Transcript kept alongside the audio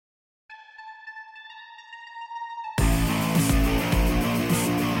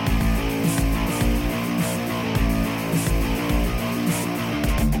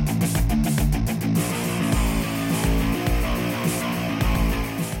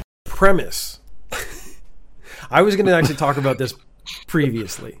premise. I was going to actually talk about this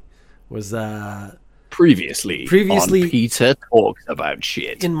previously. Was Previously on Peter Talks About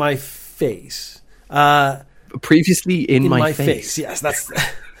Shit. in my face. Previously in my face. Yes, that's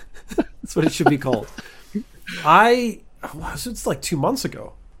what it should be called. It's like 2 months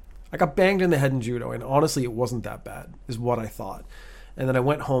ago. I got banged in the head in judo, and honestly, it wasn't that bad, is what I thought. And then I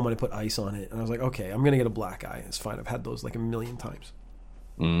went home and I put ice on it, and I was like, okay, I'm gonna get a black eye. It's fine. I've had those like a million times.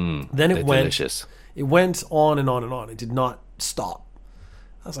 Then it went. Delicious. It went on and on and on. It did not stop.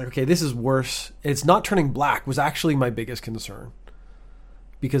 I was like, okay, this is worse. It's not turning black was actually my biggest concern,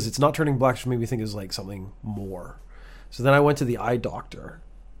 because it's not turning black, which made me think is like something more. So then I went to the eye doctor,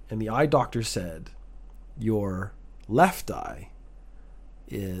 and the eye doctor said, your left eye,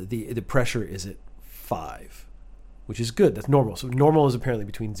 the pressure is at 5, which is good. That's normal. So normal is apparently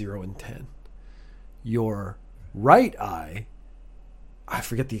between 0 and 10. Your right eye, I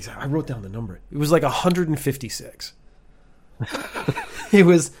forget the exact, I wrote down the number. It was like 156. It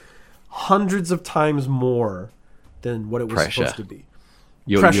was hundreds of times more than what it was supposed to be.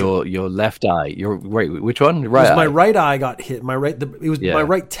 Your left eye. Wait, which one? Right eye. My right eye got hit. My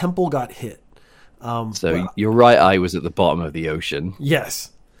right temple got hit. Your right eye was at the bottom of the ocean.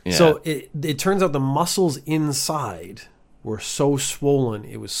 Yes. Yeah. So it turns out the muscles inside were so swollen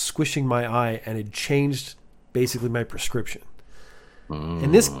it was squishing my eye, and it changed basically my prescription.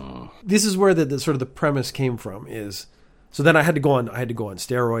 And this is where the sort of the premise came from is. So then I had to go on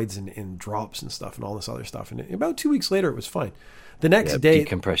steroids and drops and stuff and all this other stuff. And about 2 weeks later, it was fine. The next day,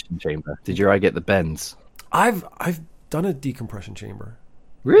 decompression chamber. Did your eye get the bends? I've done a decompression chamber.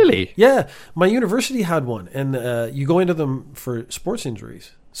 Really? Yeah, my university had one, and you go into them for sports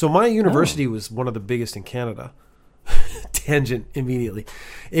injuries. So my university was one of the biggest in Canada. Tangent immediately.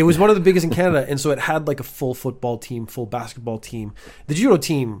 It was one of the biggest in Canada, and so it had like a full football team, full basketball team. The judo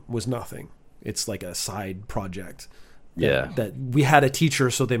team was nothing. It's like a side project. That we had a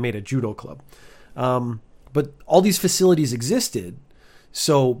teacher, so they made a judo club. But all these facilities existed.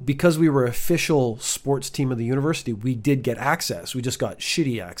 So because we were official sports team of the university, we did get access. We just got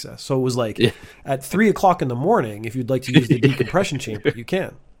shitty access. So it was like at 3:00 in the morning, if you'd like to use the decompression chamber, you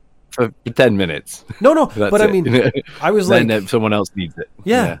can. For 10 minutes. No, but I mean, I was like... Then someone else needs it.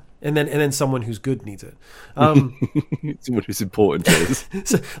 Yeah. And then someone who's good needs it. Someone who's important to us.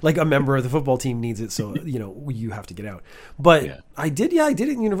 So, like a member of the football team needs it, so you have to get out. But I did it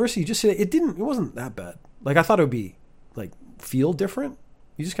in university. You just it wasn't that bad. Like I thought it would be like feel different.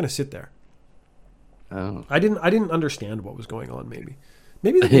 You just kind of sit there. Oh. I didn't understand what was going on. Maybe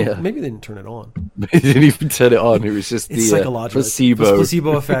they didn't turn it on. They didn't even turn it on. It was just the psychological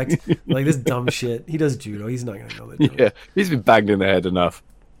placebo effect. Like this dumb shit. He does judo. He's not going to know that. Yeah, he's been banged in the head enough.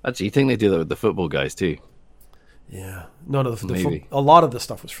 Actually, you think they do that with the football guys too? Yeah. No, a lot of the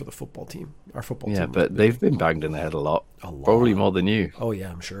stuff was for the football team. Our football team. Yeah, but they've been banged in the head a lot. Probably more than you. Oh, yeah,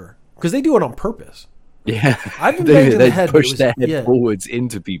 I'm sure. Because they do it on purpose. Yeah. I've been banged in the head. They push their head forwards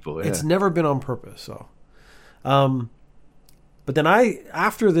into people. Yeah. It's never been on purpose. So, but then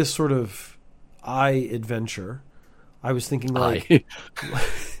after this sort of eye adventure, I was thinking like,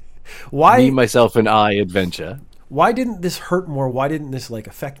 why... Me, myself, and I adventure. Why didn't this hurt more? Why didn't this like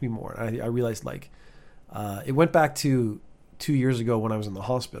affect me more? I realized like it went back to 2 years ago when I was in the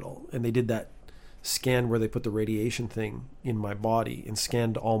hospital, and they did that scan where they put the radiation thing in my body and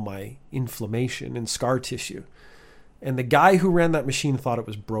scanned all my inflammation and scar tissue. And the guy who ran that machine thought it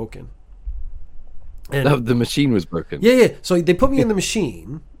was broken. And the machine was broken. Yeah. So they put me in the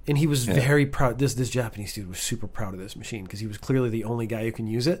machine, and he was very proud. This Japanese dude was super proud of this machine because he was clearly the only guy who can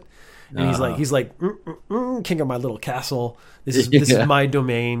use it. And he's like, king of my little castle. This is my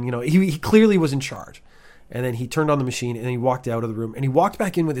domain. He clearly was in charge. And then he turned on the machine, and then he walked out of the room, and he walked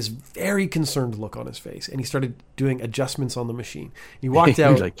back in with this very concerned look on his face, and he started doing adjustments on the machine. He walked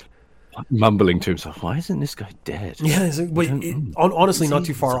out, like mumbling to himself, "Why isn't this guy dead?" Yeah, honestly, not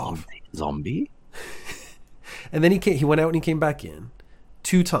too far off. Zombie. And then he went out and he came back in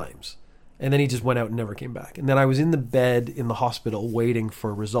 2 times. And then he just went out and never came back. And then I was in the bed in the hospital waiting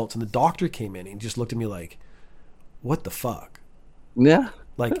for results. And the doctor came in and just looked at me like, what the fuck? Yeah.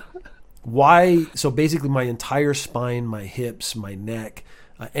 Like, why? So basically my entire spine, my hips, my neck,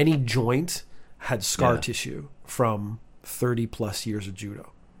 any joint had scar tissue from 30 plus years of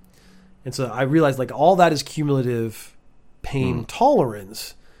judo. And so I realized like all that is cumulative pain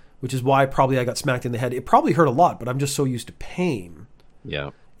tolerance, which is why probably I got smacked in the head. It probably hurt a lot, but I'm just so used to pain. Yeah.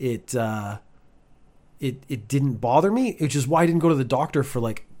 It didn't bother me, which is why I didn't go to the doctor for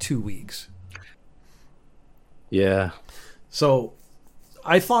like 2 weeks. Yeah. So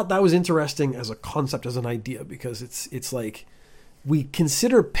I thought that was interesting as a concept, as an idea, because it's like we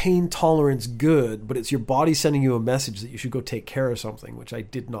consider pain tolerance good, but it's your body sending you a message that you should go take care of something, which I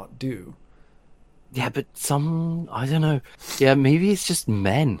did not do. Yeah, but I don't know. Yeah, maybe it's just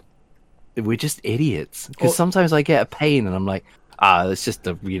men. We're just idiots. Because sometimes I get a pain and I'm like, it's just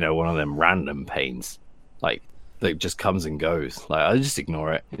one of them random pains. Like, that just comes and goes. Like, I just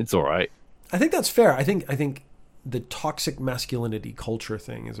ignore it. It's all right. I think that's fair. I think the toxic masculinity culture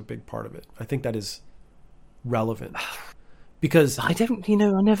thing is a big part of it. I think that is relevant. Because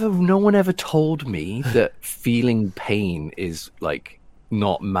no one ever told me that feeling pain is like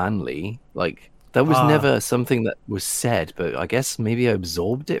not manly. Like that was never something that was said, but I guess maybe I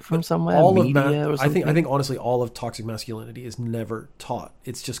absorbed it from somewhere, media or something. I think honestly, all of toxic masculinity is never taught.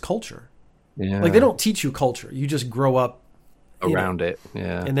 It's just culture. Yeah. Like they don't teach you culture. You just grow up around it.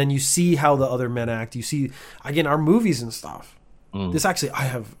 Yeah. And then you see how the other men act. You see, again, our movies and stuff. This actually, I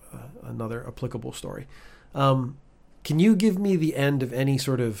have another applicable story. Can you give me the end of any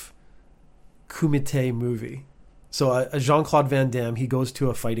sort of kumite movie? So a Jean-Claude Van Damme, he goes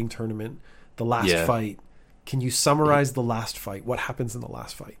to a fighting tournament, the last fight. Can you summarize the last fight? What happens in the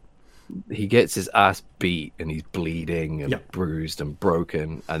last fight? He gets his ass beat and he's bleeding and bruised and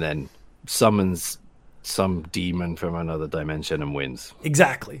broken, and then summons some demon from another dimension and wins.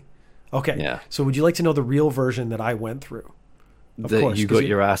 Exactly. Okay. Yeah. So would you like to know the real version that I went through? That you got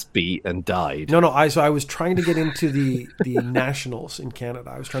your ass beat and died. No. I was trying to get into the nationals in Canada.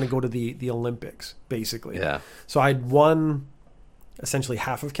 I was trying to go to the Olympics, basically. Yeah. So I'd won essentially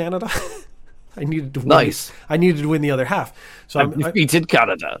half of Canada. I needed to win. Nice. I needed to win the other half. So you beated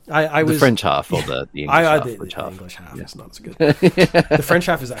Canada. I was the French half or the English half. The English half is not as good. The French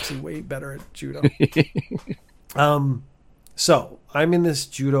half is actually way better at judo. So I'm in this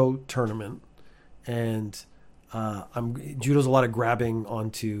judo tournament, and judo's a lot of grabbing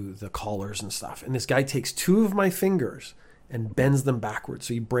onto the collars and stuff. And this guy takes two of my fingers and bends them backwards.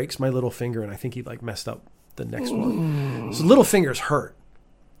 So he breaks my little finger, and I think he like messed up the next one. So little fingers hurt.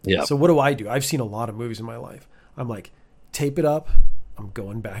 Yeah. So what do? I've seen a lot of movies in my life. I'm like, tape it up. I'm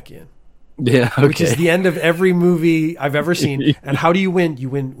going back in. Yeah. Okay. Which is the end of every movie I've ever seen. And how do you win? You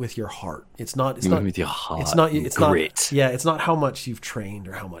win with your heart. It's not with your heart. It's not grit. Not. Yeah. It's not how much you've trained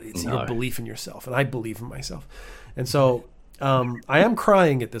or how much. It's your belief in yourself. And I believe in myself. And so I am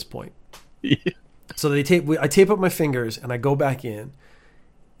crying at this point. Yeah. So I tape up my fingers and I go back in.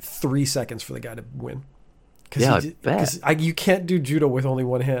 3 seconds for the guy to win. Because you can't do judo with only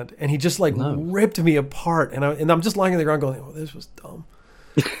one hand, and he just ripped me apart, and I'm just lying on the ground going, "Oh, this was dumb."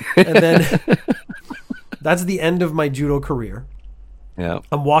 And then that's the end of my judo career. Yeah,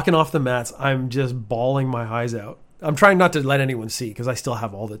 I'm walking off the mats. I'm just bawling my eyes out. I'm trying not to let anyone see because I still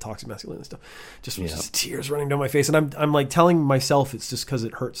have all the toxic masculinity stuff. Just tears running down my face, and I'm like telling myself it's just because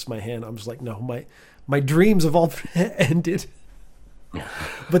it hurts my hand. I'm just like, no, my dreams have all ended.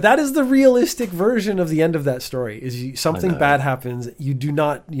 But that is the realistic version of the end of that story. Is something bad happens, you do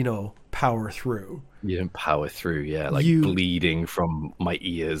not, power through. You don't power through, bleeding from my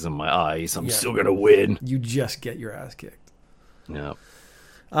ears and my eyes. I'm still gonna win. You just get your ass kicked. Yeah.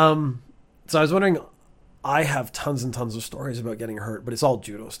 So I was wondering, I have tons and tons of stories about getting hurt, but it's all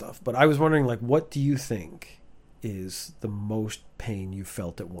judo stuff. But I was wondering, what do you think is the most pain you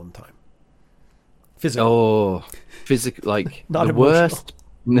felt at one time? Physical. Not the worst.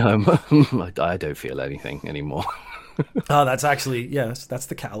 No, I don't feel anything anymore. Oh, that's actually that's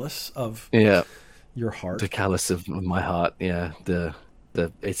the callus of your heart. The callus of my heart. Yeah, the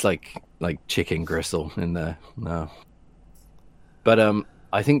it's like chicken gristle in there. No, but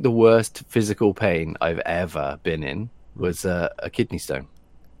I think the worst physical pain I've ever been in was a kidney stone.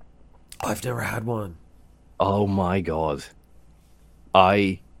 I've never had one. Oh my god,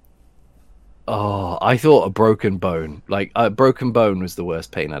 I thought a broken bone. A broken bone was the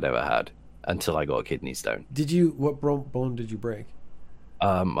worst pain I'd ever had until I got a kidney stone. What bone did you break?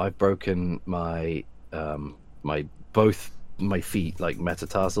 I've broken my both my feet,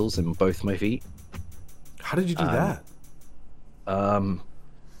 metatarsals in both my feet. How did you do that?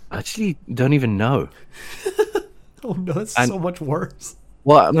 Actually, don't even know. Oh no, that's so much worse.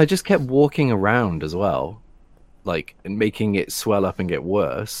 Well, and I just kept walking around as well, and making it swell up and get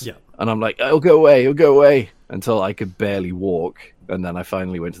worse. Yeah. And I'm like, it'll go away, until I could barely walk. And then I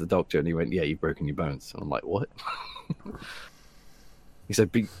finally went to the doctor, and he went, yeah, you've broken your bones. And I'm like, what? He said,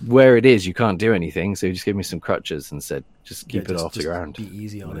 where it is, you can't do anything. So he just gave me some crutches and said, just keep it off the ground. Be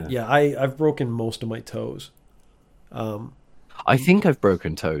easy on it. Yeah, I've broken most of my toes. I think I've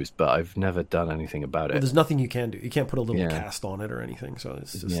broken toes, but I've never done anything about it. There's nothing you can do. You can't put a little cast on it or anything. So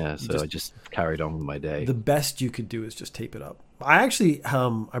it's just I just carried on with my day. The best you could do is just tape it up. I actually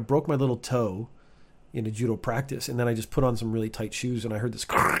I broke my little toe in a judo practice, and then I just put on some really tight shoes, and I heard this,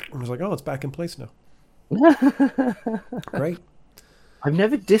 and I was like, oh, it's back in place now. Great. I've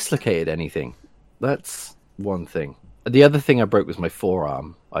never dislocated anything. That's one thing. The other thing I broke was my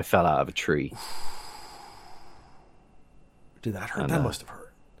forearm. I fell out of a tree. Did that hurt? That must have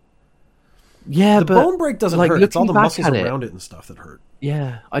hurt. Yeah, the but bone break doesn't like, hurt. It's all the looking back muscles at it, around it and stuff that hurt.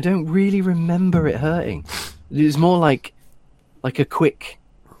 Yeah, I don't really remember it hurting. It was more like a quick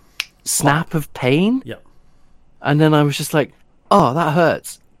snap of pain. Yeah. And then I was just like, oh, that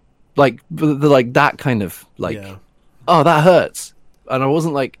hurts. Like like that kind of like, Yeah. oh, that hurts. And I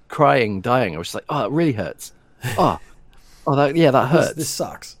wasn't like crying, dying. I was just like, oh, it really hurts. Oh, that hurts. This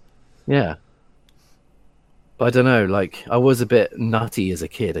sucks. Yeah. But I don't know, like, I was a bit nutty as a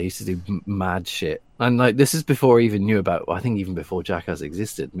kid. I used to do mad shit. And, like, this is before I even knew about, I think even before Jackass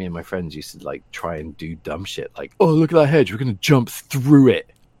existed, me and my friends used to, like, try and do dumb shit. Like, oh, look at that hedge. We're going to jump through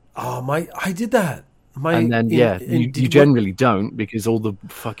it. Oh, I did that. And then, you generally don't because all the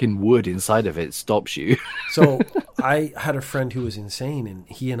fucking wood inside of it stops you. So I had a friend who was insane, and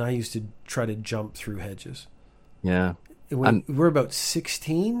he and I used to try to jump through hedges. Yeah. When we were about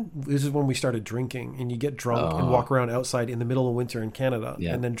 16, this is when we started drinking, and you get drunk and walk around outside in the middle of winter in Canada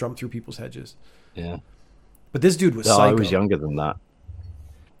and then jump through people's hedges. Yeah. But this dude was psycho. I was younger than that.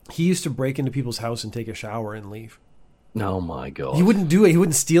 He used to break into people's house and take a shower and leave. Oh my God. He wouldn't do it. He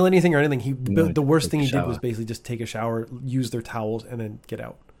wouldn't steal anything or anything. No, The worst thing he shower. did was basically just take a shower, use their towels, and then get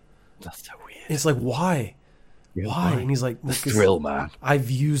out. That's so weird. It's like, why? Yeah, Why? And he's like, the thrill, man. I've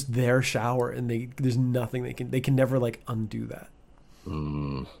used their shower, and there's nothing they can never like undo that.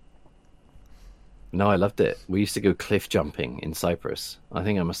 No, I loved it. We used to go cliff jumping in Cyprus. I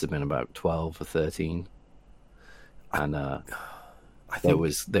think I must have been about 12 or 13. And there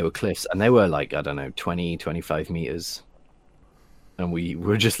were cliffs, and they were like, I don't know, 20, 25 meters. And we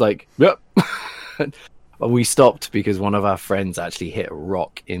were just like, yep. But we stopped because one of our friends actually hit a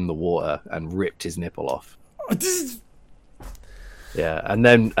rock in the water and ripped his nipple off. Yeah, and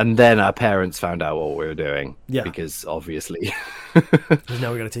then our parents found out what we were doing. Yeah, because obviously, because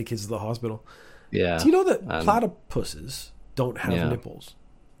now we got to take kids to the hospital. Yeah. Do you know that platypuses don't have nipples?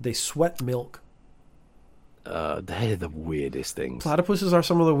 They sweat milk. They're the weirdest things. Platypuses are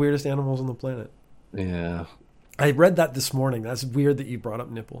some of the weirdest animals on the planet. Yeah. I read that this morning. That's weird that you brought up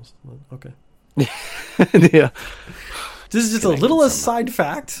nipples. Okay. Yeah. This is just a little aside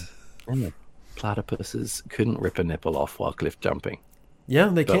fact. Yeah. Platypuses couldn't rip a nipple off while cliff jumping. Yeah,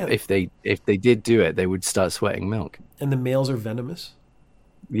 they can. If they did do it, they would start sweating milk. And the males are venomous.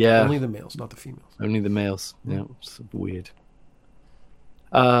 Yeah, only the males, not the females. Only the males. Yeah, it's weird.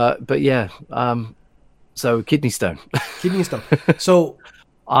 But yeah. So kidney stone. Kidney stone. So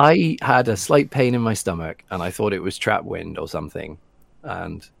I had a slight pain in my stomach, and I thought it was trap wind or something,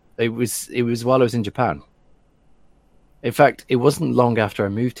 and it was while I was in Japan. In fact, it wasn't long after I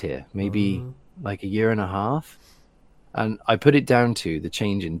moved here, maybe like a year and a half. And I put it down to the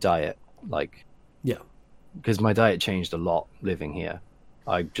change in diet. Because my diet changed a lot living here.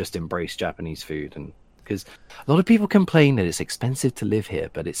 I just embraced Japanese food. And because a lot of people complain that it's expensive to live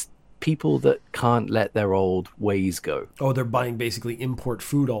here, but it's people that can't let their old ways go. Oh, they're buying basically import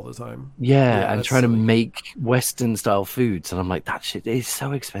food all the time. Yeah, and trying to make Western style foods. And I'm like, that shit is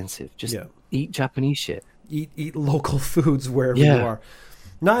so expensive. Just eat Japanese shit. Eat local foods wherever you are.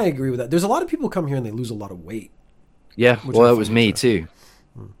 No, I agree with that. There's a lot of people come here and they lose a lot of weight. Yeah, well, that was me too.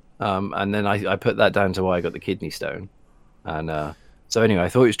 And then I put that down to why I got the kidney stone. And so anyway, I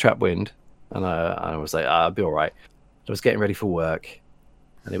thought it was trap wind, and I was like, I'll be all right. I was getting ready for work,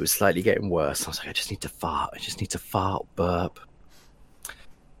 and it was slightly getting worse. I was like, I just need to fart, burp.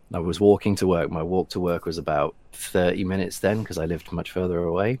 And I was walking to work. My walk to work was about 30 minutes then, because I lived much further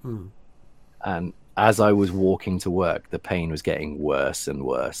away. And as I was walking to work, the pain was getting worse and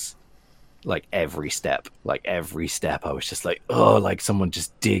worse. Like every step, I was just like, oh, like someone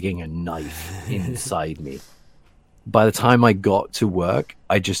just digging a knife inside me. By the time I got to work,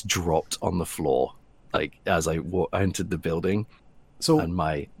 I just dropped on the floor, like as I entered the building. And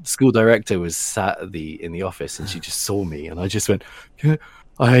my school director was sat in the office, and she just saw me, and I just went,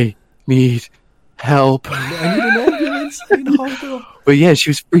 I need help. I need an ambulance. I need a hospital. But yeah,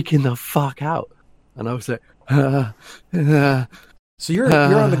 she was freaking the fuck out. And I was like, So you're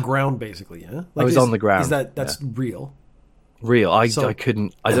on the ground basically, yeah? I was on the ground. Is that's real? Real. I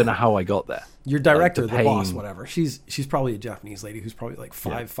couldn't. I don't know how I got there. Your director, the boss, whatever. She's probably a Japanese lady who's probably like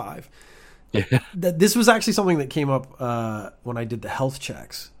 5'5". Yeah. This was actually something that came up when I did the health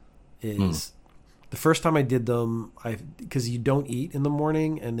checks. Is the first time I did them, because you don't eat in the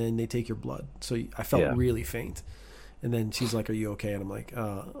morning and then they take your blood, so I felt really faint. And then she's like, "Are you okay?" And I'm like,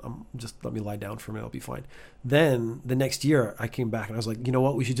 just let me lie down for a minute. I'll be fine." Then the next year I came back and I was like, "You know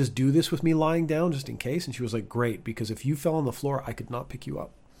what? We should just do this with me lying down just in case." And she was like, "Great, because if you fell on the floor, I could not pick you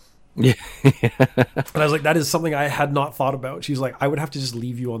up." Yeah. And I was like, that is something I had not thought about. She's like, "I would have to just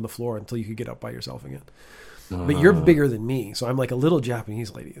leave you on the floor until you could get up by yourself again." But you're bigger than me, so I'm like, a little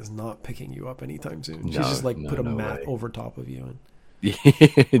Japanese lady is not picking you up anytime soon. She's just like put a mat over top of you.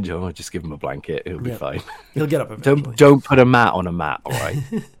 And Joe, just give him a blanket; it'll be fine. He'll get up eventually. Don't put a mat on a mat, all right?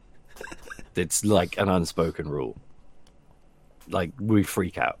 It's like an unspoken rule. Like, we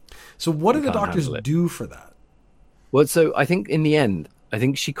freak out. So what did the doctors do for that? Well, so I think in the end, I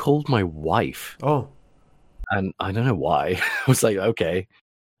think she called my wife. Oh. And I don't know why. I was like, okay.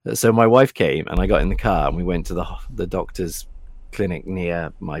 So my wife came and I got in the car and we went to the doctor's clinic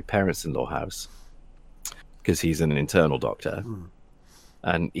near my parents-in-law house because he's an internal doctor.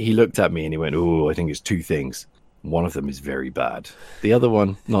 And he looked at me and he went, "Oh, I think it's two things. One of them is very bad. The other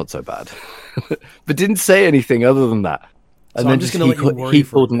one, not so bad." But didn't say anything other than that. And so then I'm just going to let you worry. He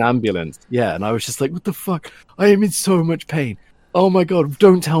called an ambulance. Yeah, and I was just like, "What the fuck? I am in so much pain. Oh my God,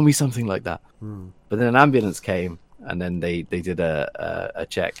 don't tell me something like that." But then an ambulance came and then they did a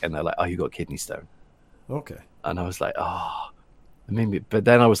check and they're like, "Oh, you got kidney stone." Okay. And I was like, "Oh." But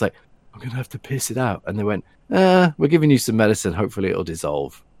then I was like, "I'm going to have to piss it out." And they went, "We're giving you some medicine. Hopefully it'll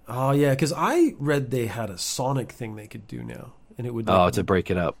dissolve." Oh, yeah, because I read they had a sonic thing they could do now. And it would... to break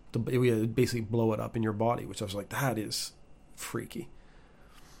it up. It would basically blow it up in your body, which I was like, that is freaky.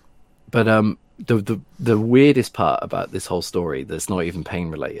 But the weirdest part about this whole story that's not even pain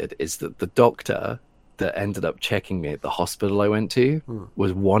related is that the doctor that ended up checking me at the hospital I went to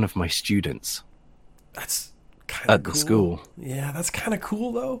was one of my students. That's kind of cool. The school. Yeah, that's kind of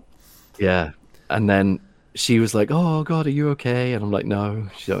cool though. Yeah. And then she was like, "Oh God, are you okay?" And I'm like, "No."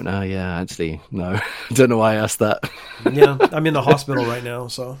 She don't know. Yeah, actually, no. I don't know why I asked that. Yeah, I'm in the hospital right now,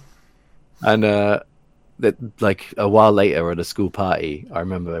 so. And that, like, a while later at a school party, I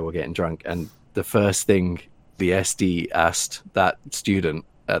remember they were getting drunk, and the first thing the SD asked that student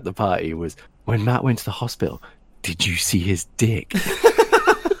at the party was, "When Matt went to the hospital, did you see his dick?"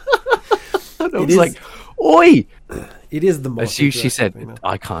 And I was like, "Oi!" It is the most. She said,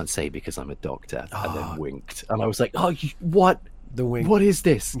 "I can't say because I'm a doctor," and then winked. And I was like, "Oh, what? The wink. What is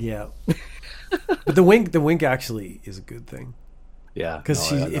this?" Yeah. But the wink actually is a good thing. Yeah.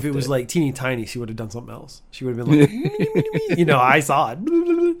 Because if it was like teeny tiny, she would have done something else. She would have been like, you know, I saw it.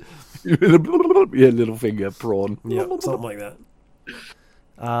 Yeah, little finger prawn. Yeah, something like that.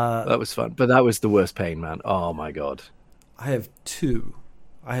 That was fun. But that was the worst pain, man. Oh, my God. I have two.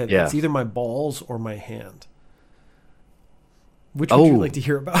 It's either my balls or my hand. Which would you like to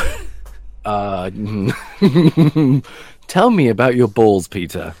hear about? Tell me about your balls,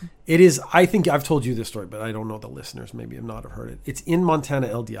 Peter. It is. I think I've told you this story, but I don't know the listeners maybe have not heard it. It's in Montana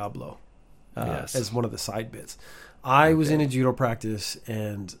El Diablo, as one of the side bits. I was in a judo practice,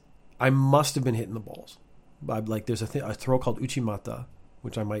 and I must have been hitting the balls. Like, there's a throw called uchimata,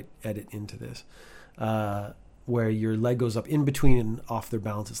 which I might edit into this, where your leg goes up in between and off their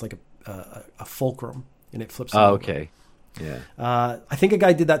balance. It's like a fulcrum, and it flips. Oh, okay. Yeah. I think a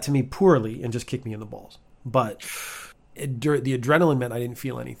guy did that to me poorly and just kicked me in the balls. But the adrenaline meant I didn't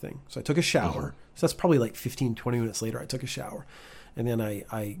feel anything. So I took a shower. So that's probably like 15, 20 minutes later. I took a shower. And then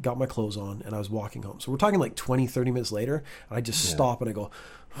I got my clothes on and I was walking home. So we're talking like 20, 30 minutes later. And I just stop and I go...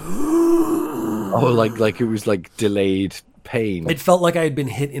 Oh, like it was like delayed pain. It felt like I had been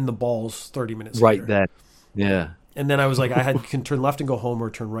hit in the balls 30 minutes right later. there. Yeah. And then I was like, I can turn left and go home or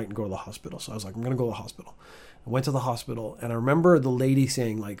turn right and go to the hospital. So I was like, I'm going to go to the hospital. I went to the hospital, and I remember the lady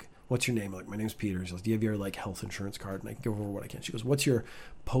saying, like, "What's your name?" Like, "My name's Peter." She goes, "Do you have your, like, health insurance card?" And I can go over what I can. She goes, "What's your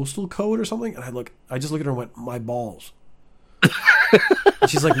postal code or something?" And I just looked at her and went, "My balls."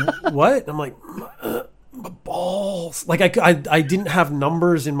 And she's like, "What?" And I'm like, my balls. Like, I didn't have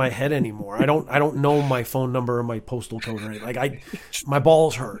numbers in my head anymore. I don't know my phone number or my postal code or anything. Like, my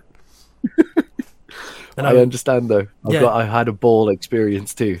balls hurt. And I understand though. I had a ball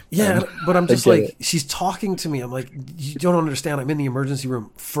experience too. Yeah, but I'm just like, she's talking to me. I'm like, you don't understand. I'm in the emergency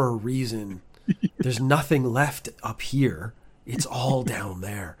room for a reason. There's nothing left up here. It's all down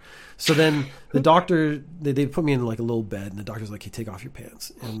there. So then the doctor, they put me in like a little bed, and the doctor's like, "Hey, take off your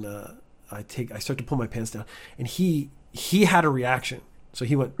pants." And I start to pull my pants down, and he had a reaction. So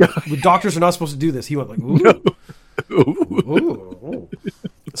he went, the doctors are not supposed to do this. He went like, "Ooh." Ooh.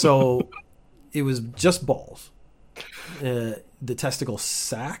 So it was just balls. The testicle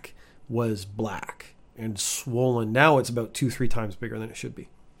sac was black and swollen. Now it's about 2-3 times bigger than it should be.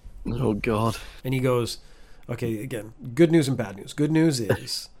 Oh, God. And he goes, okay, again, good news and bad news. Good news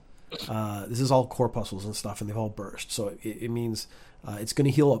is This is all corpuscles and stuff, and they've all burst. So it means it's going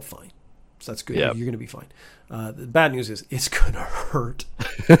to heal up fine. So that's good. Yep. You're going to be fine. The bad news is it's going to hurt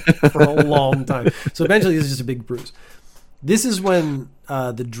for a long time. So eventually, this is just a big bruise. This is when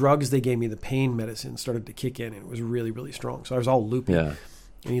the drugs they gave me, the pain medicine, started to kick in, and it was really, really strong. So I was all loopy. Yeah.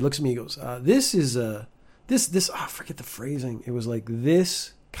 And he looks at me, he goes, this is I forget the phrasing. It was like,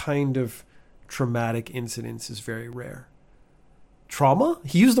 this kind of traumatic incidence is very rare. Trauma?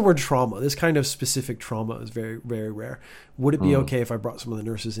 He used the word trauma. This kind of specific trauma is very, very rare. Would it be okay if I brought some of the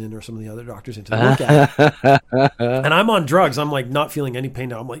nurses in or some of the other doctors in to look at it? And I'm on drugs. I'm like not feeling any pain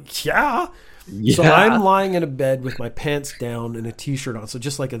now. I'm like, yeah. So I'm lying in a bed with my pants down and a t-shirt on. So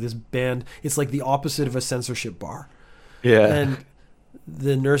just like this band, it's like the opposite of a censorship bar. Yeah. And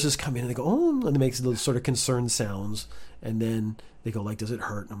the nurses come in and they go, oh, and it makes those sort of concerned sounds. And then they go like, does it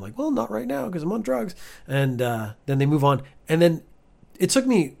hurt? And I'm like, well, not right now because I'm on drugs. And then they move on. And then it took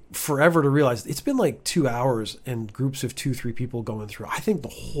me forever to realize it's been like 2 hours and groups of 2-3 people going through. I think the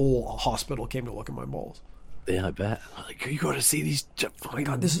whole hospital came to look at my balls. Yeah, I bet. Like, you got to see these. Oh my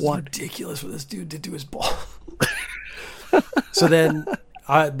God, this is ridiculous what this dude did to his ball. So then,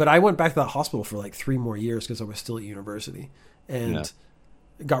 but I went back to that hospital for like 3 more years because I was still at university and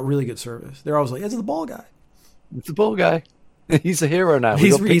got really good service. They're always like, it's the ball guy. It's the ball guy. He's a hero now.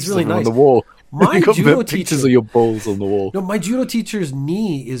 He's really nice. On the wall. My you got judo pictures teacher, of your balls on the wall. No, my judo teacher's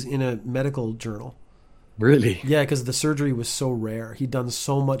knee is in a medical journal. Really? Yeah, because the surgery was so rare. He'd done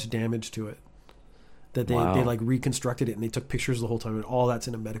so much damage to it that they like reconstructed it and they took pictures the whole time, and all that's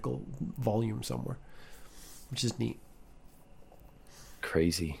in a medical volume somewhere, which is neat.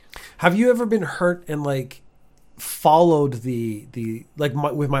 Crazy. Have you ever been hurt and like followed the like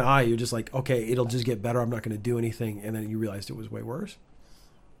with my eye? You're just like, okay, it'll just get better. I'm not going to do anything, and then you realized it was way worse.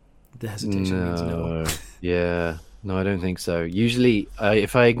 The hesitation means no. Yeah. No, I don't think so. Usually,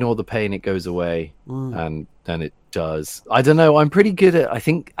 if I ignore the pain, it goes away, and then it does. I don't know. I'm pretty good at, I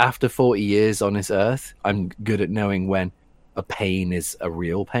think after 40 years on this earth, I'm good at knowing when a pain is a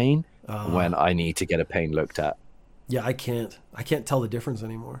real pain, when I need to get a pain looked at. Yeah, I can't tell the difference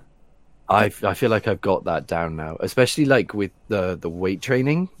anymore. I feel like I've got that down now, especially like with the weight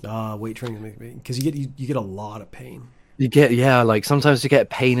training. Weight training, because you get a lot of pain. You get, like sometimes you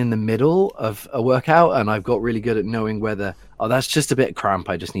get pain in the middle of a workout, and I've got really good at knowing whether, that's just a bit cramp,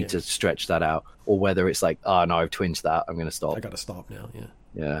 I just need to stretch that out, or whether it's like, no, I've twinged that, I'm going to stop. I got to stop now,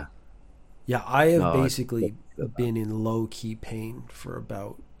 Yeah. Yeah, I have basically been in low-key pain for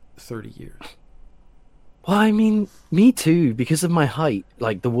about 30 years. Well, I mean, me too, because of my height.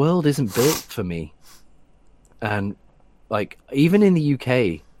 Like, the world isn't built for me. And, like, even in the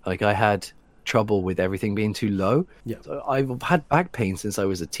UK, like, I had trouble with everything being too low. Yeah. So I've had back pain since I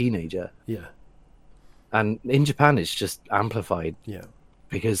was a teenager. Yeah. And in Japan, it's just amplified. Yeah.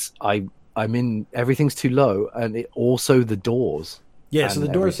 Because I'm in, everything's too low, and also the doors. Yeah, so the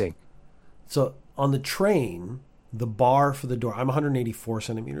doors. Everything. So on the train, the bar for the door, I'm 184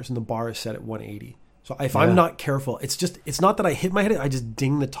 centimeters, and the bar is set at 180. So if I'm not careful, it's not that I hit my head, I just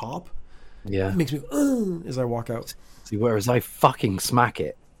ding the top. Yeah. It makes me as I walk out. See, whereas I fucking smack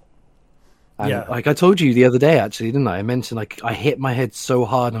it. And yeah. Like I told you the other day, actually, didn't I? I mentioned like I hit my head so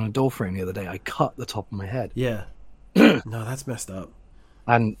hard on a door frame the other day, I cut the top of my head. Yeah. No, that's messed up.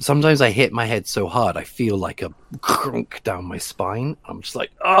 And sometimes I hit my head so hard, I feel like a crunk down my spine. I'm just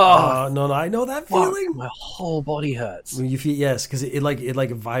like, oh, no, I know that feeling. My whole body hurts. When you feel, yes, because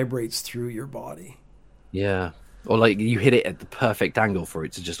it vibrates through your body. Yeah. Or like you hit it at the perfect angle for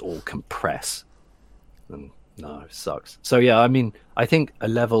it to just all compress. And no, it sucks. So yeah, I mean, I think a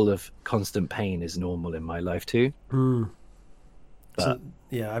level of constant pain is normal in my life too. But so,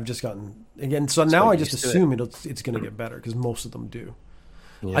 yeah, I've just gotten again. So now I just assume it's going to get better because most of them do.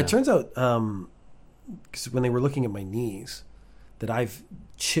 Yeah. It turns out, because when they were looking at my knees, that I've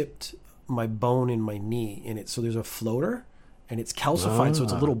chipped my bone in my knee in it. So there's a floater, and it's calcified, so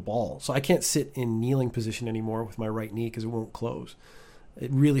it's a little ball. So I can't sit in kneeling position anymore with my right knee because it won't close. It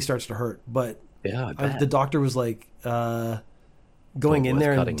really starts to hurt. But yeah, the doctor was like, going in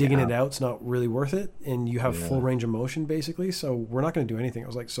there and digging it out's not really worth it, and you have full range of motion basically. So we're not going to do anything. I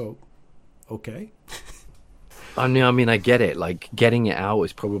was like, so okay. I mean, I get it. Like, getting it out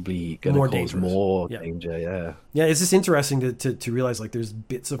is probably going to cause more danger. Yeah. Yeah, it's just interesting to realize, like, there's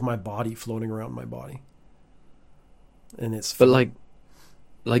bits of my body floating around my body. And it's... But, like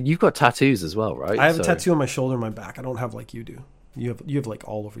you've got tattoos as well, right? I have a tattoo on my shoulder and my back. I don't have like you do. You have like,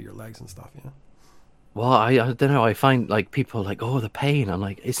 all over your legs and stuff, yeah? Well, I don't know. I find, like, people are like, oh, the pain. I'm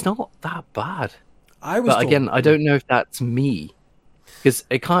like, it's not that bad. But again, I don't know if that's me. Because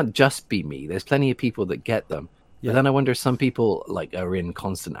it can't just be me. There's plenty of people that get them Yeah. But then I wonder if some people like are in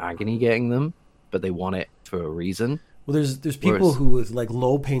constant agony getting them, but they want it for a reason. Well, there's people who with like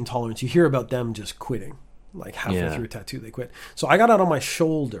low pain tolerance. You hear about them just quitting, like halfway through a tattoo, they quit. So I got it on my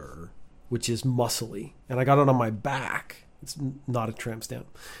shoulder, which is muscly, and I got it on my back. It's not a tramp stamp.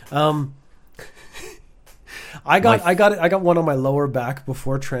 I got one on my lower back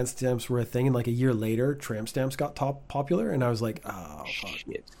before tramp stamps were a thing, and like a year later, tramp stamps got popular, and I was like, oh fuck.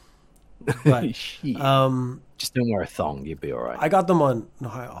 Shit. But, Shit. Just don't wear a thong, you'd be all right. I got them on. No,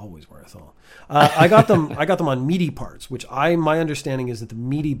 I always wear a thong. I got them. I got them on meaty parts, which my understanding is that the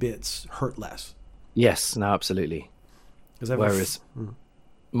meaty bits hurt less. Yes, no, absolutely. Whereas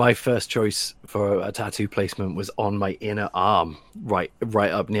my first choice for a tattoo placement was on my inner arm, right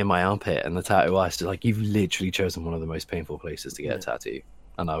up near my armpit, and the tattoo artist was like, "You've literally chosen one of the most painful places to get a tattoo."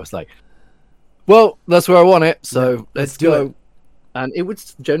 And I was like, "Well, that's where I want it, so let's go." It. And it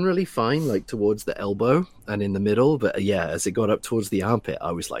was generally fine, like towards the elbow and in the middle, but yeah, as it got up towards the armpit,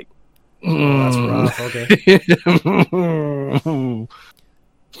 I was like, that's rough. Okay.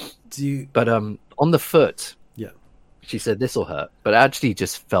 But on the foot, yeah, she said this will hurt, but it actually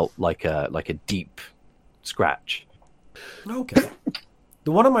just felt like a deep scratch. Okay.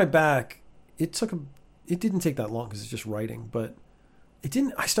 The one on my back, it didn't take that long because it's just writing, but it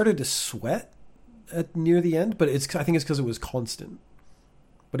didn't. I started to sweat near the end, but I think it's because it was constant.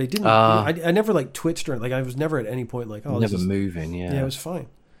 But it didn't. I never like twitched or like I was never at any point like never moving. Yeah, it was fine.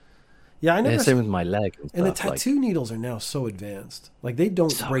 Yeah, I never. Yeah, same with my leg. And the tattoo needles are now so advanced. Like they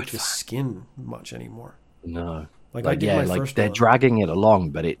don't break the skin much anymore. No. Like I did my first they're one. dragging it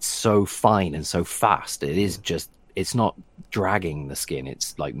along, but it's so fine and so fast. It is just. It's not dragging the skin.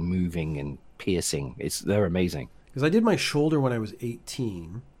 It's like moving and piercing. They're amazing. Because I did my shoulder when I was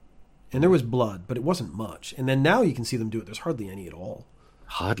 18. And there was blood, but it wasn't much. And then now you can see them do it. There's hardly any at all.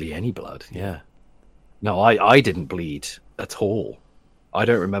 Hardly any blood, yeah. No, I didn't bleed at all. I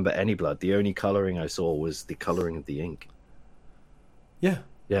don't remember any blood. The only colouring I saw was the colouring of the ink. Yeah.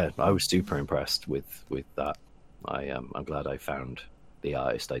 Yeah, I was super impressed with that. I'm glad I found the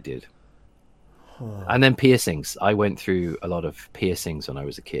artist I did. Huh. And then piercings. I went through a lot of piercings when I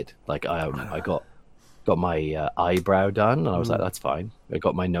was a kid. Like I got my eyebrow done, and I was like, that's fine. I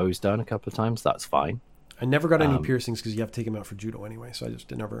got my nose done a couple of times. That's fine. I never got any piercings because you have to take them out for judo anyway. So I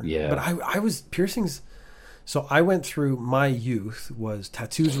just never. Yeah. But I was piercings. So I went through my youth was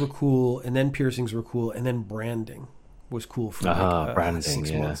tattoos were cool, and then piercings were cool, and then branding was cool for branding,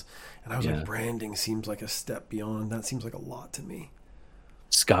 6 months. And I was like, branding seems like a step beyond. That seems like a lot to me.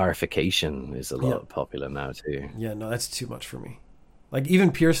 Scarification is a lot popular now too. Yeah, no, that's too much for me. Like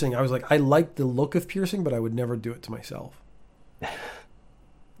even piercing, I was like, I like the look of piercing, but I would never do it to myself.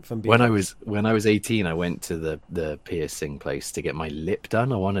 When I was 18, I went to the piercing place to get my lip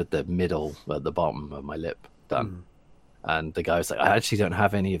done. I wanted the middle at the bottom of my lip done, and the guy was like, "I actually don't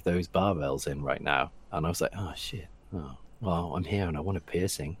have any of those barbells in right now." And I was like, "Oh shit! Oh well, I'm here and I want a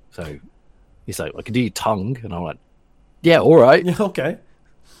piercing." So he's like, "I can do your tongue," and I'm like, "Yeah, all right, yeah, okay."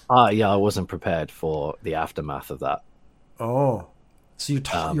 Yeah, I wasn't prepared for the aftermath of that. Oh. So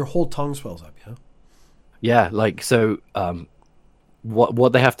your whole tongue swells up, yeah? Yeah, like so.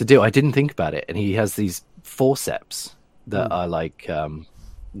 What they have to do, I didn't think about it. And he has these forceps that are like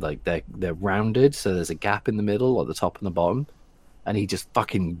they're rounded, so there's a gap in the middle, at the top and the bottom, and he just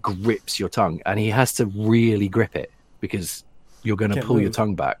fucking grips your tongue, and he has to really grip it because you're going to pull your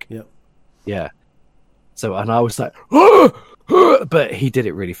tongue back. Yeah, yeah. So, and I was like, "Ah! Ah!" But he did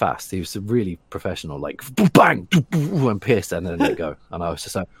it really fast. He was really professional, like bang, and pierced, and then let go. And I was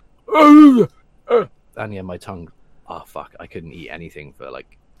just like, "Ah! Ah!" And yeah, my tongue. Oh fuck! I couldn't eat anything for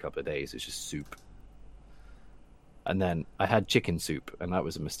like a couple of days. It's just soup. And then I had chicken soup, and that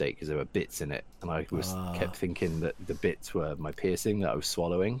was a mistake because there were bits in it, and I kept thinking that the bits were my piercing that I was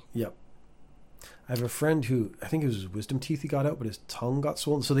swallowing. Yep. I have a friend who I think it was his wisdom teeth he got out, but his tongue got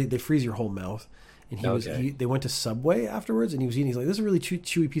swollen. So they freeze your whole mouth. And they went to Subway afterwards, and he was eating. He's like, "This is a really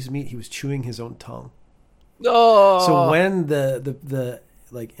chewy piece of meat." He was chewing his own tongue. Oh! So when the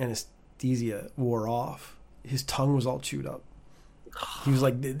like anesthesia wore off, his tongue was all chewed up. He was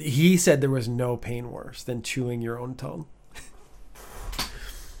like, he said there was no pain worse than chewing your own tongue.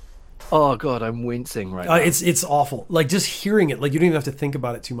 Oh god, I'm wincing right now. It's awful. Like just hearing it, like you don't even have to think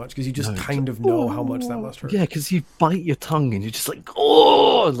about it too much because you just kind of know how much that must hurt. Yeah, because you bite your tongue and you're just like,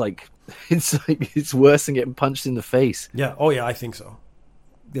 oh, like it's worse than getting punched in the face. Yeah. Oh yeah, I think so.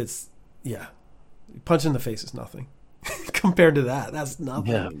 Punch in the face is nothing compared to that. That's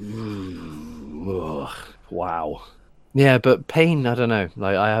nothing. Yeah. Wow. Yeah, but pain, I don't know.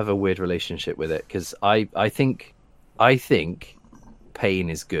 Like I have a weird relationship with it because I think pain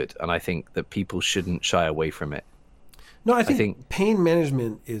is good, and I think that people shouldn't shy away from it. No, I think pain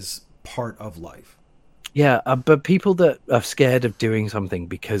management is part of life. Yeah, but people that are scared of doing something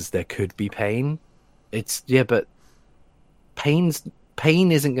because there could be pain, but pain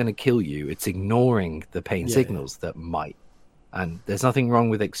isn't going to kill you. It's ignoring the pain signals that might. And there's nothing wrong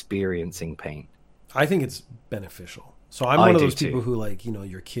with experiencing pain. I think it's beneficial. So I'm one of those people who, like,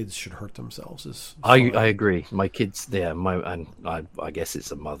 your kids should hurt themselves. I agree. My kids, I guess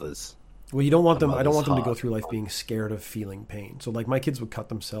it's a mother's. Well, you don't want them. I don't want them to go through life being scared of feeling pain. So, like, my kids would cut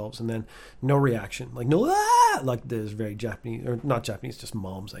themselves, and then no reaction, like no, like there's very Japanese or not Japanese, just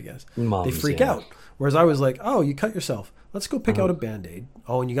moms, I guess. They freak out. Whereas I was like, oh, you cut yourself. Let's go pick out a Band-Aid.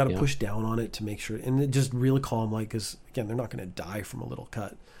 Oh, and you got to push down on it to make sure, and it just really calm, like, because again, they're not going to die from a little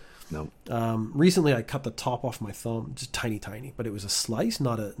cut. No. Recently, I cut the top off my thumb, just tiny, but it was a slice,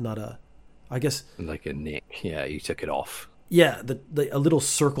 not a. I guess like a nick. Yeah, you took it off. Yeah, a little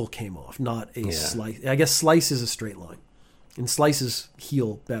circle came off, not a slice. I guess slice is a straight line, and slices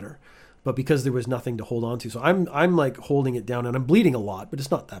heal better. But because there was nothing to hold on to, so I'm like holding it down, and I'm bleeding a lot, but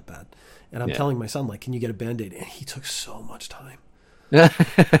it's not that bad. And I'm telling my son, like, can you get a Band-Aid? And he took so much time. And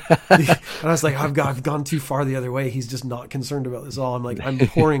I was like, I've gone too far the other way. He's just not concerned about this at all. I'm like, I'm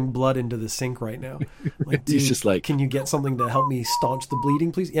pouring blood into the sink right now. Like, dude, he's just like, can you get something to help me staunch the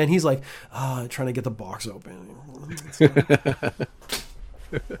bleeding, please? And he's like, trying to get the box open.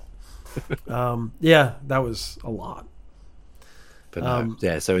 Yeah, that was a lot.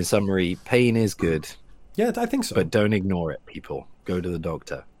 But so in summary, pain is good. Yeah, I think so. But don't ignore it, people. Go to the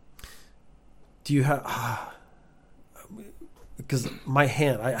doctor. Do you have... Because my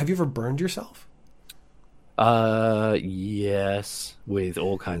hand, have you ever burned yourself? Yes, with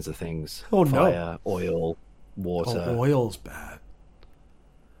all kinds of things. Oh, fire, oil, water. Oh, oil's bad.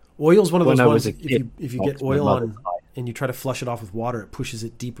 Oil's one of those ones, if you get oil on and you try to flush it off with water, it pushes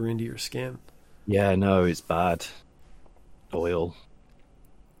it deeper into your skin. Yeah, no, it's bad. Oil.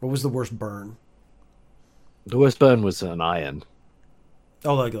 What was the worst burn? The worst burn was an iron.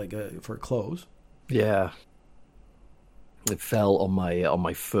 Oh, like for clothes? Yeah. It fell on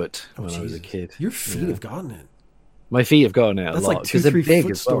my foot when I was a kid. Your feet have gotten it. My feet have gotten it a lot. That's like 2-3 they're big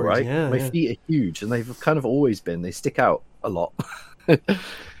foot as well, right? Yeah, my feet are huge, and they've kind of always been. They stick out a lot.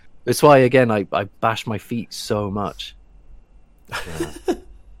 That's why, again, I bash my feet so much.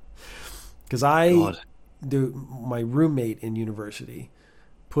 Because my roommate in university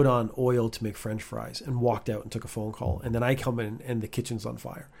put on oil to make French fries and walked out and took a phone call. And then I come in and the kitchen's on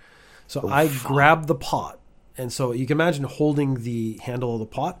fire. So I grabbed the pot. And so you can imagine holding the handle of the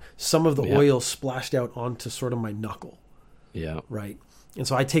pot. Some of the oil splashed out onto sort of my knuckle. Yeah. Right. And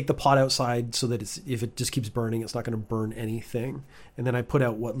so I take the pot outside so that if it just keeps burning, it's not going to burn anything. And then I put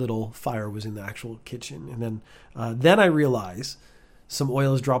out what little fire was in the actual kitchen. And then I realize some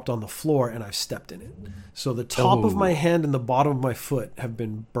oil has dropped on the floor and I've stepped in it. So the top of my hand and the bottom of my foot have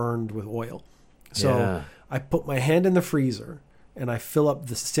been burned with oil. So I put my hand in the freezer and I fill up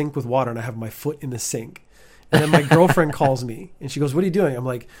the sink with water and I have my foot in the sink. And then my girlfriend calls me and she goes, "What are you doing?" I'm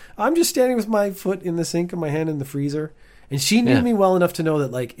like, "I'm just standing with my foot in the sink and my hand in the freezer." And she knew me well enough to know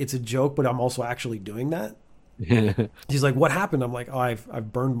that, like, it's a joke, but I'm also actually doing that. She's like, "What happened?" I'm like, "Oh,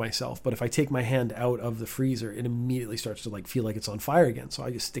 I've burned myself. But if I take my hand out of the freezer, it immediately starts to, like, feel like it's on fire again. So I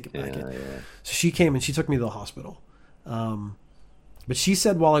just stick it back in." Yeah. So she came and she took me to the hospital. But she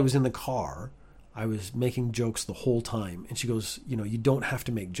said while I was in the car, I was making jokes the whole time. And she goes, "You don't have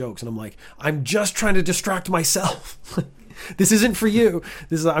to make jokes." And I'm like, "I'm just trying to distract myself. This isn't for you.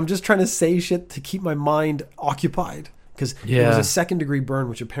 I'm just trying to say shit to keep my mind occupied." Because it was a 2nd-degree burn,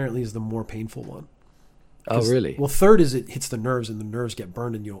 which apparently is the more painful one. Oh, really? Well, 3rd is it hits the nerves, and the nerves get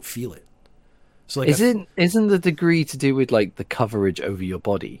burned, and you don't feel it. So, like, isn't the degree to do with, like, the coverage over your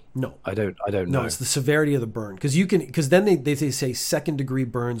body? No, I don't know. No, it's the severity of the burn. Because then they say 2nd-degree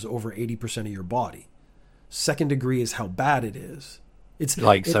burns over 80% of your body. 2nd degree is how bad it is. It's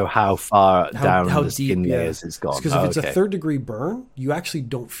like how far down the skin layers it's gone. Because if it's a 3rd-degree burn, you actually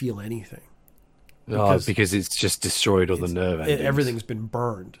don't feel anything. Because it's just destroyed all the nerve endings. Everything's been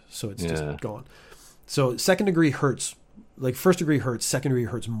burned, so it's just gone. So 2nd degree hurts. Like 1st degree hurts, 2nd degree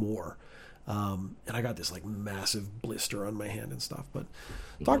hurts more. And I got this, like, massive blister on my hand and stuff. But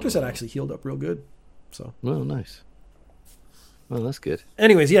the doctor said I actually healed up real good. So. Oh, nice. Well, that's good.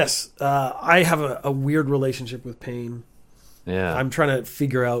 Anyways, yes, I have a weird relationship with pain. Yeah. I'm trying to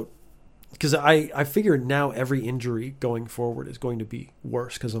figure out, because I figure now every injury going forward is going to be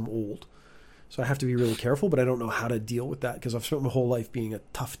worse because I'm old. So I have to be really careful, but I don't know how to deal with that because I've spent my whole life being a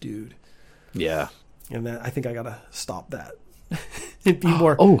tough dude. Yeah. And I think I got to stop that. And be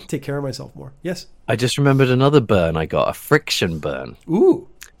more, take care of myself more. Yes. I just remembered another burn I got, a friction burn. Ooh.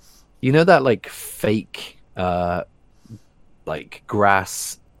 You know that, like, fake like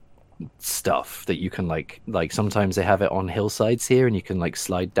grass stuff that you can like sometimes they have it on hillsides here and you can like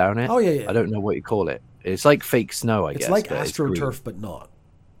slide down it. Oh yeah. I don't know what you call it. It's like fake snow, I It's guess. like but it's AstroTurf, but not.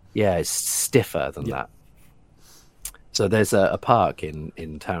 Yeah, it's stiffer than that. So there's a park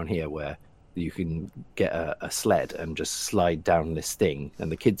in town here where you can get a sled and just slide down this thing,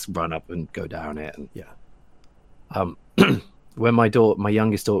 and the kids run up and go down it. And when my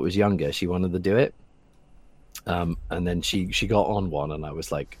youngest daughter was younger, she wanted to do it, and then she got on one, and I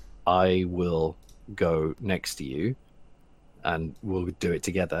was like, I will go next to you and we'll do it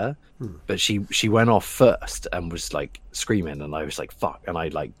together. But she went off first and was like screaming, and I was like, fuck, and I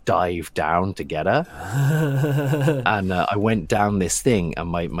like dived down to get her. And I went down this thing, and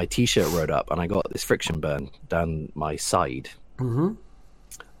my t-shirt rode up, and I got this friction burn down my side.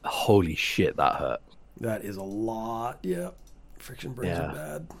 Holy shit, that hurt. That is a lot. Yeah, friction burns are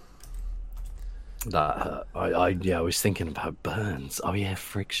bad. That hurt. I was thinking about burns. Oh yeah,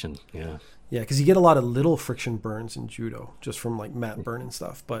 friction. Yeah, because you get a lot of little friction burns in judo, just from like mat burn and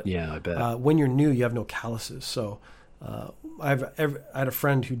stuff. But yeah, I bet. When you're new, you have no calluses. So I had a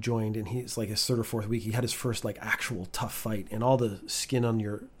friend who joined, and he's like his third or fourth week. He had his first like actual tough fight, and all the skin on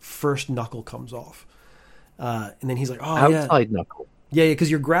your first knuckle comes off. And then he's like, "Oh, outside knuckle." Yeah,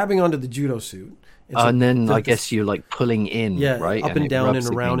 because you're grabbing onto the judo suit. And then I guess you're like pulling in, right? Up and down and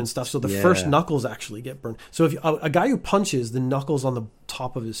around and stuff. So the first knuckles actually get burned. So if a guy who punches, the knuckles on the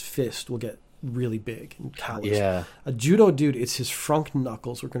top of his fist will get really big and callous. Yeah. A judo dude, it's his front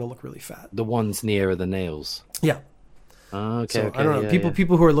knuckles are going to look really fat. The ones nearer the nails. Yeah. Okay. So I don't know.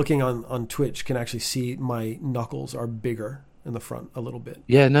 People who are looking on Twitch can actually see my knuckles are bigger in the front a little bit.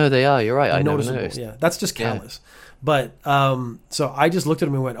 Yeah, no, they are. You're right. I never noticed. Yeah, that's just callous. But so I just looked at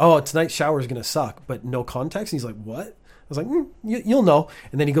him and went, "Oh, tonight's shower is going to suck," but no context. And he's like, "What?" I was like, "You'll know."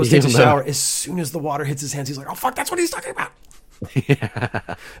 And then he goes to take a shower. As soon as the water hits his hands, he's like, "Oh fuck, that's what he's talking about."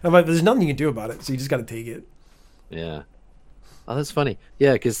 I'm like, "There's nothing you can do about it, so you just got to take it." Yeah. Oh, that's funny.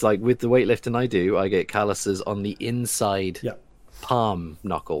 Yeah, because like with the weightlifting I do, I get calluses on the inside palm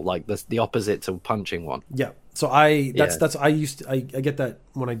knuckle, like the opposite to punching one. Yeah. So I get that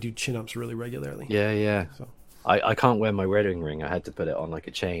when I do chin ups really regularly. Yeah. So I can't wear my wedding ring. I had to put it on like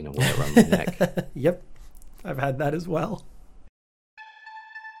a chain and wear it around my neck. Yep. I've had that as well.